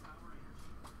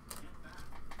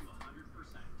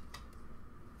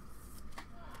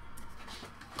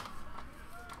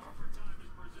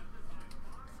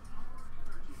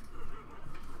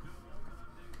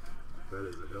 That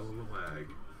is a hell of a lag.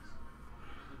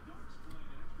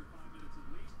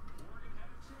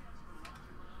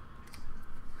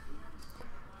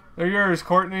 They're yours,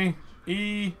 Courtney.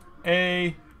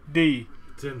 E-A-D.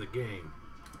 It's in the game.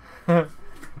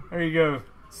 There you go,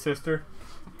 sister.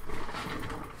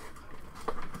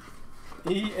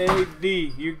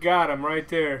 E-A-D. You got them right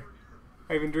there.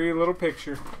 I even drew you a little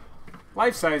picture.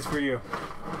 Life size for you.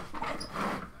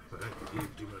 But I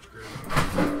gave too much credit.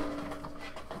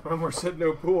 When we're sitting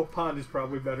no pool, pond is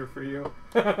probably better for you.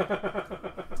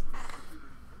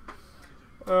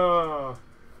 Oh.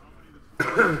 Give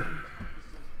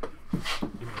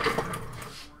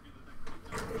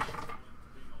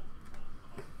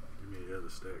me the other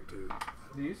stack too.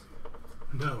 These?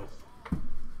 No.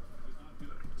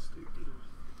 Stupid.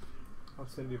 I'll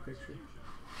send you a picture.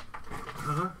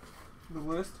 Huh? The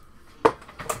list? I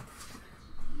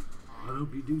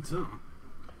hope you do something.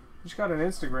 I just got an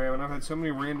Instagram and I've had so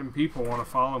many random people want to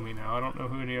follow me now. I don't know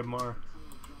who any of them are.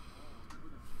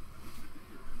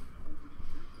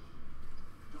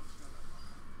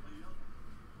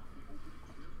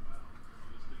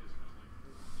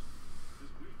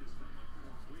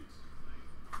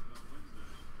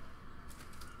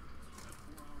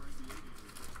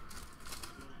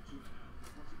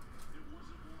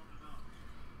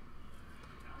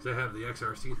 Does that have the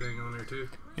XRC thing on there too?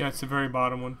 Yeah, it's the very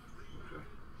bottom one. Okay.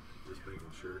 Just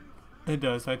making sure. It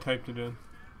does. I typed it in.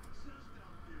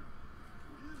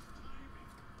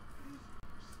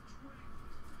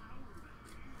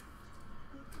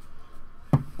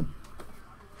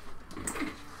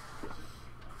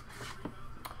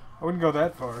 I wouldn't go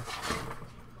that far.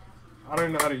 I don't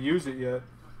even know how to use it yet.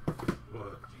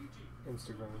 What?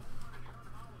 Instagram.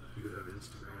 You have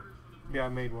Instagram? Yeah, I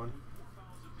made one.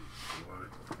 Why?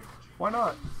 Why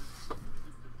not?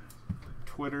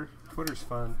 Twitter. Twitter's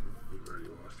fun. You've already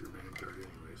lost your man card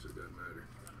anyway, so it doesn't matter.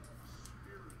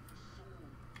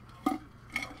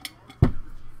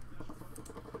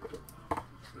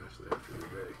 Especially after the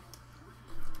day.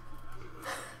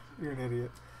 You're an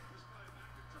idiot.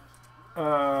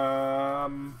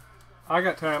 I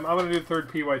got time. I'm gonna do the third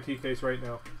PYT case right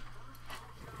now.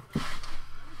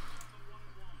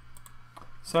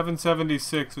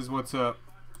 776 is what's up.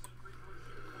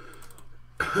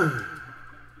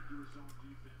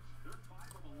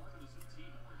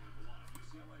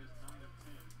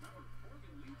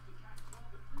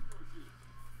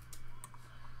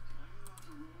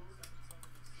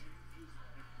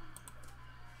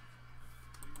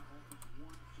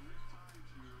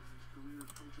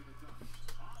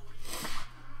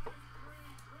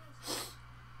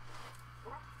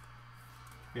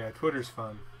 Yeah, Twitter's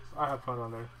fun. I have fun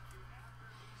on there.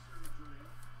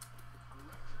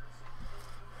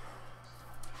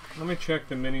 Let me check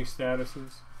the mini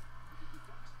statuses.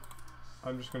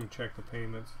 I'm just going to check the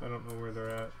payments. I don't know where they're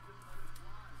at.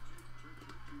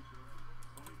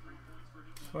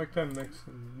 Select I'm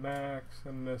mixing Max.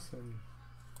 I'm missing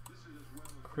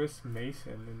Chris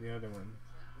Mason in the other one.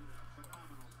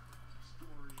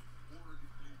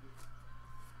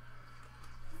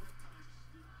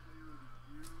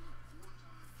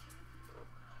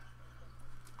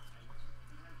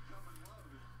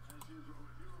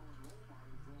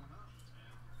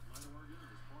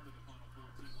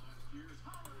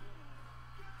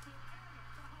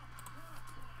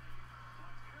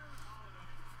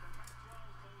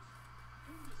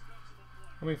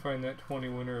 Let me find that 20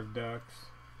 winner of Ducks.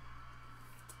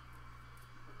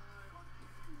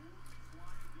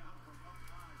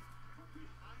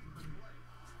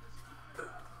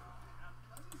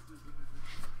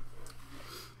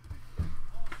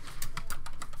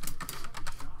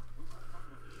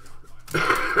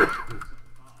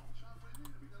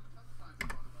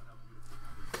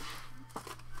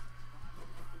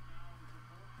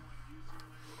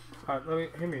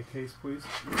 Alright, hand me a case, please.